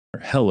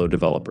Hello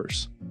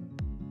developers.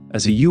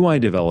 As a UI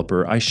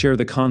developer, I share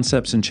the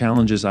concepts and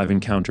challenges I've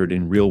encountered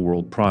in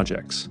real-world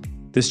projects.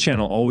 This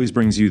channel always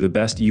brings you the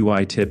best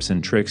UI tips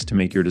and tricks to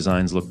make your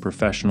designs look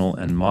professional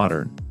and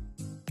modern.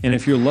 And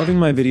if you're loving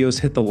my videos,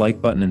 hit the like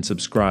button and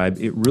subscribe.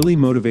 It really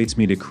motivates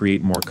me to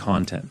create more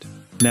content.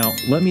 Now,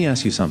 let me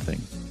ask you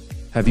something.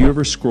 Have you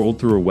ever scrolled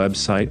through a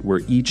website where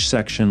each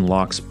section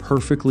locks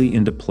perfectly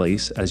into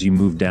place as you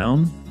move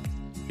down?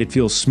 It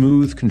feels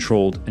smooth,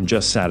 controlled, and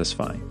just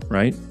satisfying,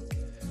 right?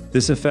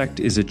 This effect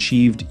is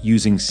achieved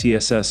using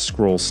CSS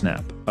Scroll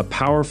Snap, a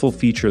powerful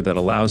feature that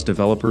allows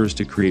developers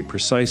to create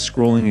precise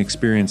scrolling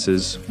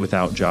experiences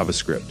without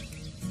JavaScript.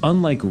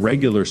 Unlike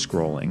regular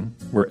scrolling,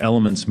 where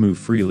elements move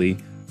freely,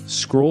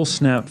 Scroll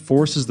Snap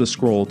forces the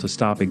scroll to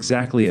stop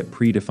exactly at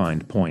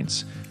predefined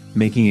points,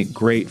 making it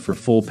great for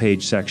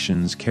full-page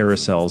sections,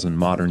 carousels, and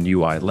modern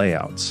UI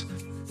layouts.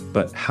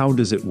 But how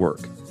does it work?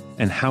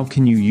 And how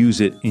can you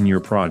use it in your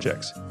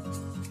projects?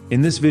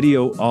 In this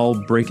video,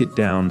 I'll break it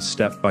down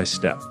step by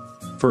step.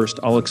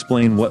 First, I'll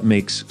explain what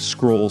makes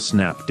Scroll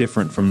Snap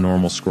different from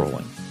normal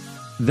scrolling.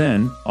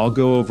 Then, I'll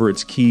go over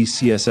its key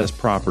CSS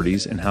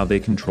properties and how they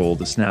control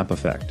the snap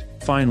effect.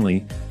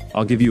 Finally,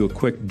 I'll give you a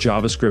quick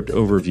JavaScript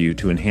overview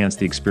to enhance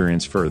the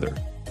experience further.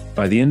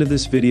 By the end of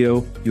this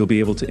video, you'll be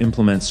able to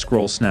implement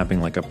scroll snapping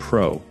like a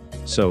pro.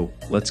 So,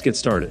 let's get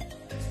started.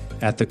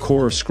 At the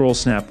core of Scroll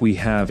Snap, we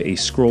have a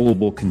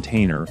scrollable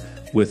container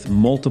with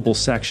multiple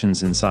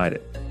sections inside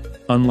it.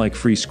 Unlike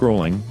free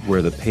scrolling,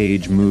 where the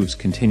page moves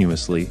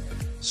continuously,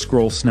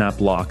 Scroll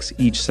Snap locks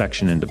each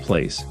section into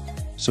place.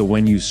 So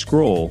when you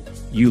scroll,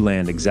 you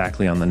land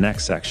exactly on the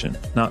next section,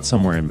 not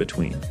somewhere in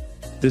between.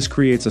 This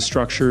creates a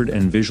structured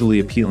and visually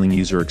appealing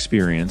user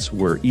experience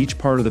where each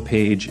part of the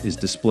page is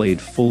displayed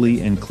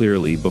fully and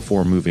clearly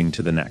before moving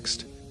to the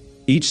next.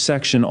 Each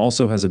section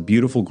also has a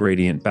beautiful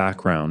gradient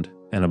background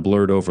and a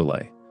blurred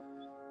overlay,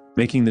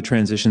 making the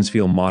transitions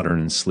feel modern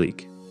and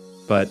sleek.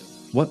 But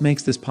what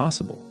makes this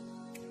possible?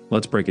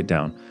 Let's break it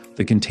down.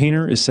 The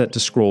container is set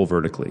to scroll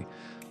vertically,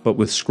 but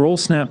with Scroll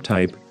Snap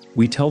type,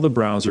 we tell the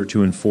browser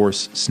to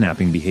enforce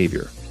snapping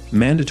behavior.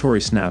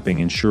 Mandatory snapping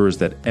ensures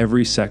that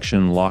every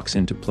section locks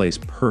into place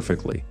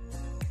perfectly.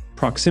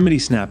 Proximity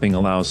snapping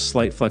allows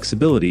slight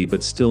flexibility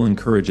but still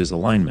encourages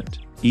alignment.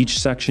 Each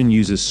section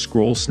uses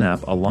Scroll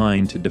Snap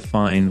align to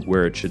define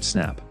where it should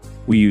snap.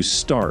 We use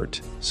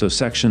start, so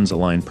sections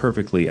align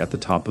perfectly at the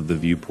top of the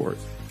viewport.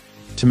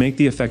 To make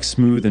the effect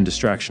smooth and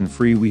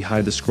distraction-free, we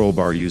hide the scroll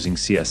bar using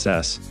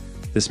CSS.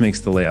 This makes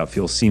the layout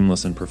feel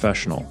seamless and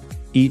professional.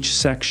 Each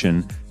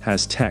section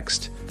has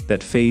text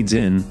that fades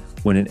in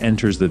when it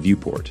enters the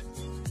viewport.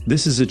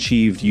 This is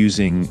achieved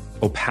using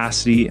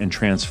opacity and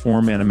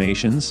transform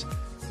animations,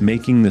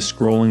 making the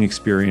scrolling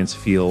experience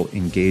feel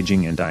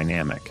engaging and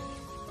dynamic.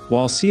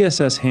 While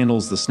CSS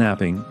handles the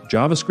snapping,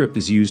 JavaScript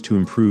is used to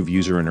improve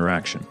user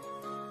interaction.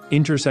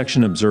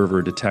 Intersection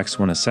Observer detects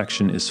when a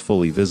section is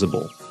fully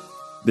visible.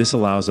 This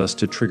allows us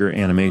to trigger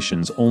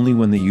animations only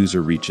when the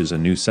user reaches a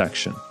new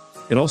section.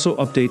 It also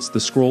updates the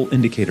scroll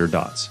indicator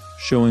dots,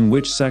 showing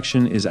which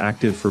section is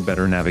active for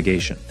better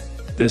navigation.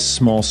 This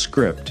small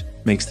script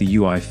makes the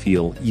UI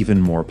feel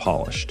even more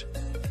polished.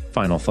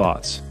 Final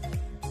thoughts.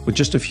 With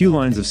just a few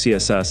lines of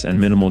CSS and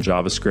minimal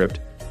JavaScript,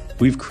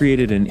 we've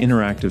created an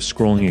interactive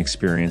scrolling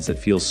experience that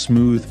feels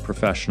smooth,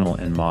 professional,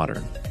 and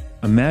modern.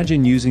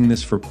 Imagine using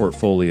this for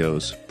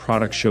portfolios,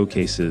 product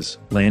showcases,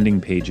 landing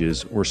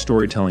pages, or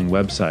storytelling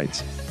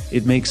websites.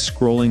 It makes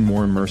scrolling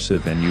more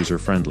immersive and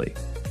user-friendly.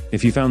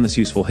 If you found this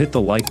useful, hit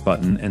the like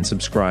button and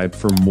subscribe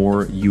for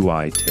more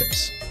UI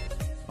tips.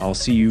 I'll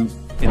see you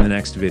in the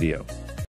next video.